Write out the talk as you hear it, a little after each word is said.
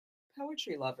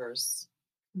Poetry lovers,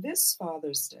 this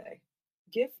Father's Day,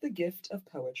 give the gift of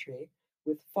poetry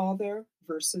with Father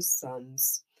versus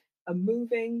Sons, a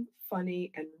moving,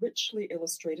 funny, and richly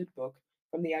illustrated book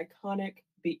from the iconic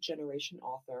Beat Generation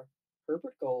author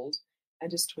Herbert Gold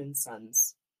and his twin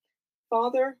sons.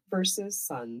 Father versus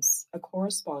Sons, a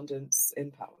correspondence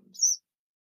in poems.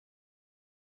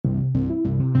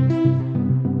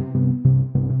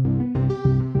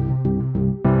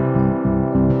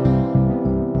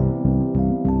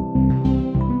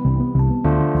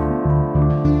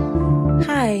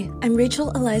 Hi, I'm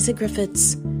Rachel Eliza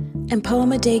Griffiths, and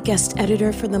Poem a Day guest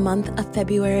editor for the month of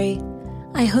February.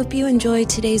 I hope you enjoy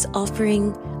today's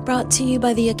offering brought to you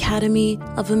by the Academy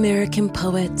of American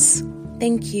Poets.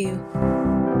 Thank you.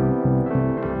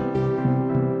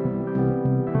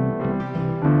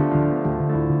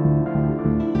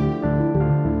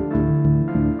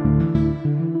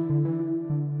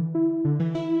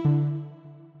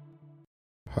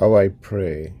 How I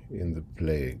Pray in the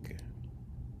Plague.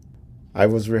 I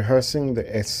was rehearsing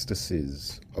the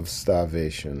ecstasies of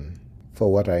starvation for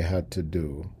what I had to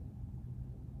do,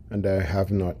 and I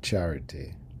have not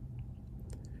charity.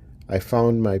 I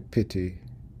found my pity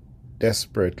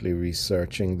desperately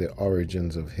researching the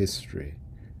origins of history,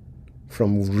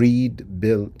 from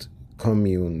reed-built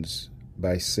communes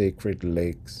by sacred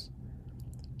lakes,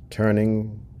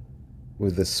 turning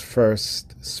with the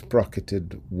first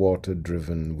sprocketed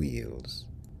water-driven wheels.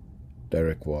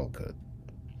 Derek Walcott.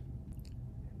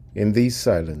 In these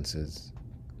silences,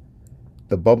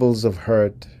 the bubbles of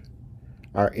hurt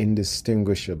are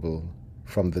indistinguishable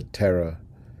from the terror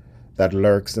that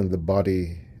lurks in the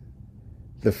body.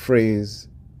 The phrase,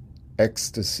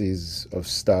 ecstasies of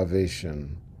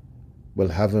starvation, will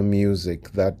have a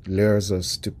music that lures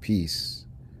us to peace.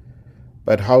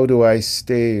 But how do I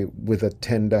stay with a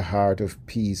tender heart of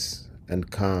peace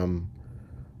and calm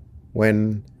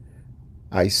when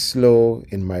I slow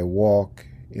in my walk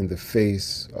in the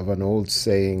face of an old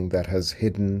saying that has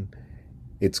hidden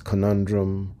its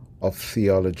conundrum of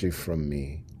theology from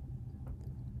me?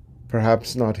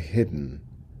 Perhaps not hidden.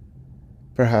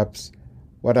 Perhaps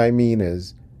what I mean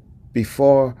is,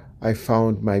 before I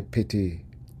found my pity,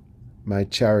 my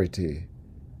charity,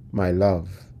 my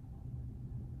love,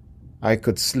 I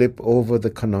could slip over the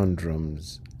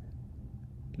conundrums.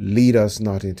 Lead us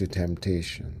not into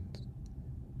temptation.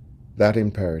 That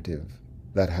imperative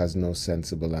that has no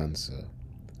sensible answer.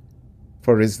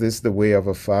 For is this the way of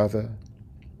a father?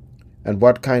 And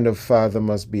what kind of father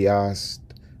must be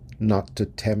asked not to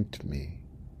tempt me?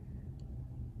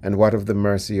 And what of the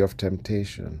mercy of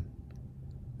temptation?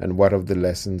 And what of the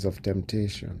lessons of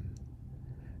temptation?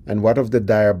 And what of the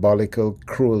diabolical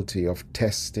cruelty of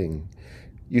testing?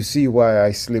 You see why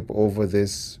I slip over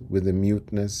this with the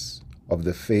muteness of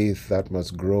the faith that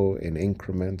must grow in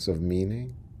increments of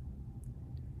meaning?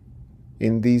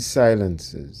 In these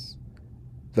silences,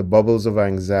 the bubbles of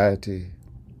anxiety,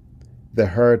 the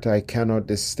hurt I cannot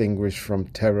distinguish from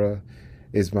terror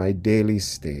is my daily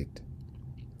state.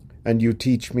 And you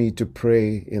teach me to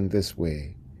pray in this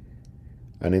way.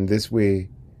 And in this way,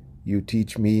 you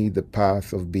teach me the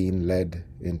path of being led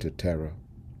into terror.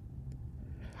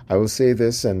 I will say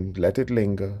this and let it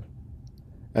linger.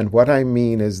 And what I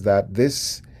mean is that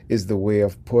this is the way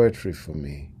of poetry for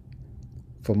me.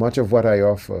 For much of what I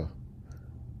offer,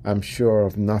 I'm sure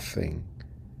of nothing,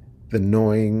 the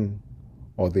knowing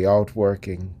or the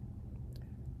outworking,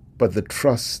 but the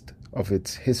trust of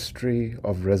its history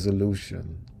of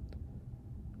resolution.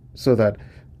 So that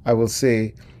I will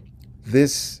say,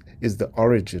 this is the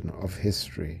origin of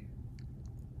history.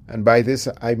 And by this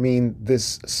I mean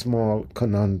this small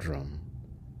conundrum.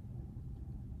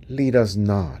 Lead us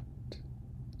not,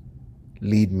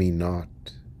 lead me not,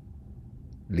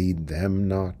 lead them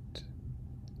not,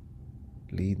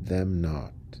 lead them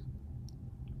not.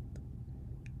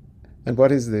 And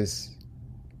what is this?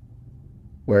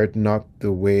 Were it not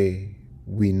the way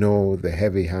we know the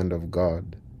heavy hand of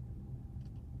God,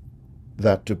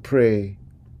 that to pray,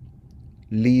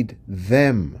 lead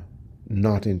them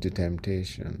not into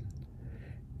temptation,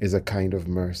 is a kind of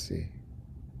mercy.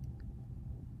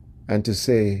 And to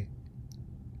say,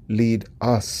 lead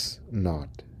us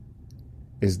not,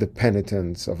 is the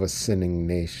penitence of a sinning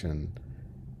nation,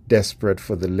 desperate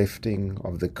for the lifting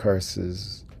of the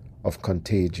curses of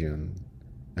contagion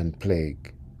and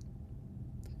plague.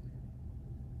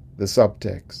 The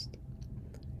subtext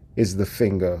is the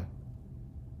finger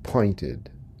pointed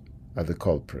at the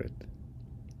culprit.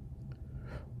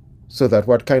 So that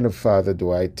what kind of father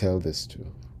do I tell this to?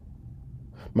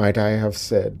 Might I have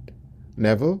said,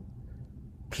 Neville,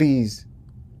 please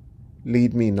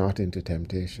lead me not into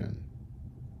temptation?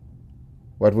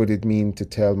 What would it mean to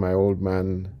tell my old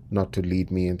man not to lead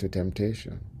me into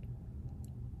temptation?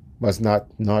 Must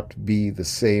not be the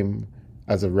same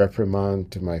as a reprimand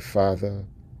to my father,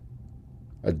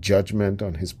 a judgment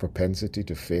on his propensity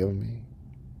to fail me?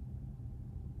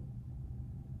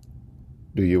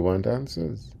 Do you want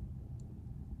answers?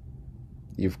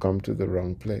 You've come to the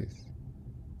wrong place.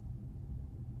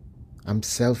 I'm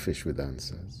selfish with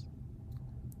answers.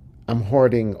 I'm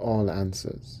hoarding all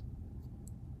answers.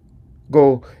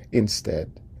 Go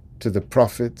instead to the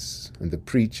prophets and the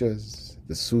preachers,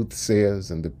 the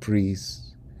soothsayers and the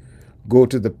priests. Go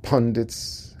to the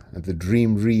pundits and the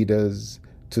dream readers,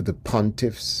 to the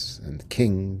pontiffs and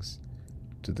kings,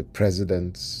 to the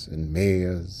presidents and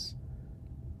mayors,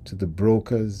 to the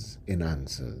brokers in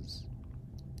answers.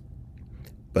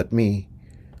 But me,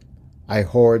 I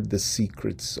hoard the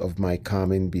secrets of my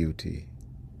calming beauty,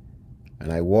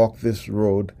 and I walk this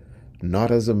road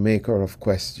not as a maker of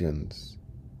questions.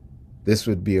 This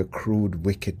would be a crude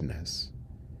wickedness,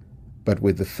 but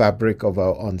with the fabric of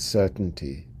our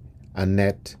uncertainty, a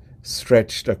net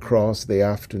stretched across the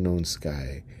afternoon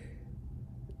sky.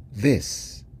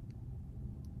 This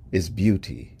is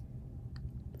beauty,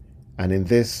 and in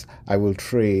this I will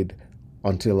trade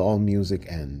until all music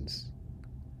ends,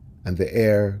 and the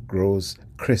air grows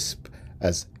crisp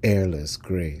as airless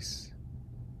grace.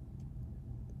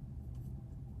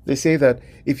 They say that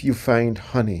if you find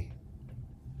honey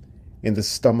in the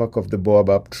stomach of the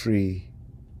baobab tree,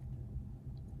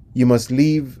 you must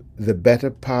leave the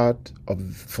better part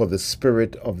for the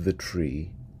spirit of the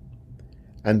tree,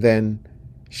 and then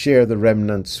share the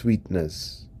remnant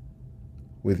sweetness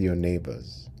with your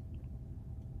neighbors.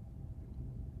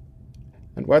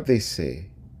 And what they say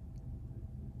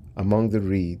among the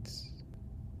reeds,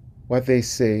 what they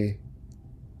say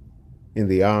in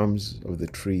the arms of the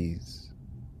trees,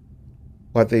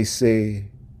 what they say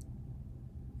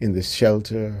in the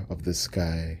shelter of the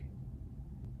sky,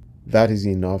 that is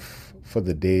enough for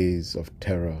the days of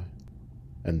terror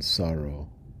and sorrow.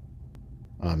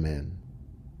 Amen.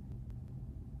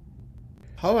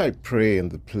 How I Pray in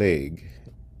the Plague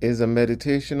is a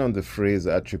meditation on the phrase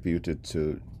attributed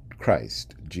to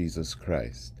Christ, Jesus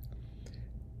Christ.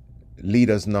 Lead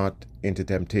us not into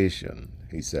temptation,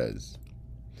 he says.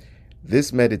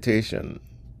 This meditation,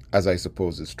 as I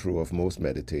suppose is true of most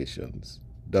meditations,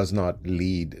 does not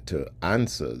lead to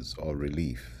answers or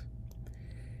relief.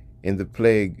 In the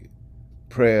plague,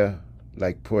 prayer,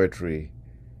 like poetry,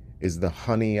 is the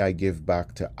honey I give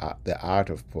back to the art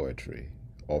of poetry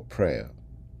or prayer,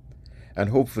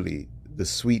 and hopefully the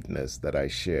sweetness that I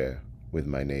share with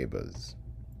my neighbors.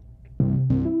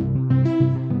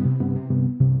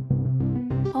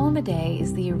 Poem a Day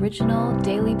is the original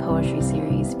daily poetry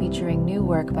series featuring new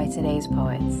work by today's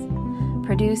poets.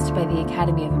 Produced by the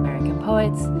Academy of American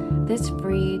Poets, this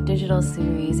free digital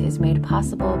series is made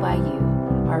possible by you,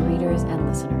 our readers and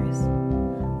listeners.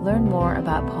 Learn more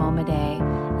about Poem a Day,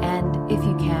 and if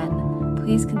you can,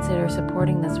 please consider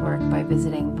supporting this work by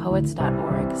visiting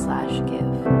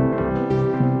poets.org/give.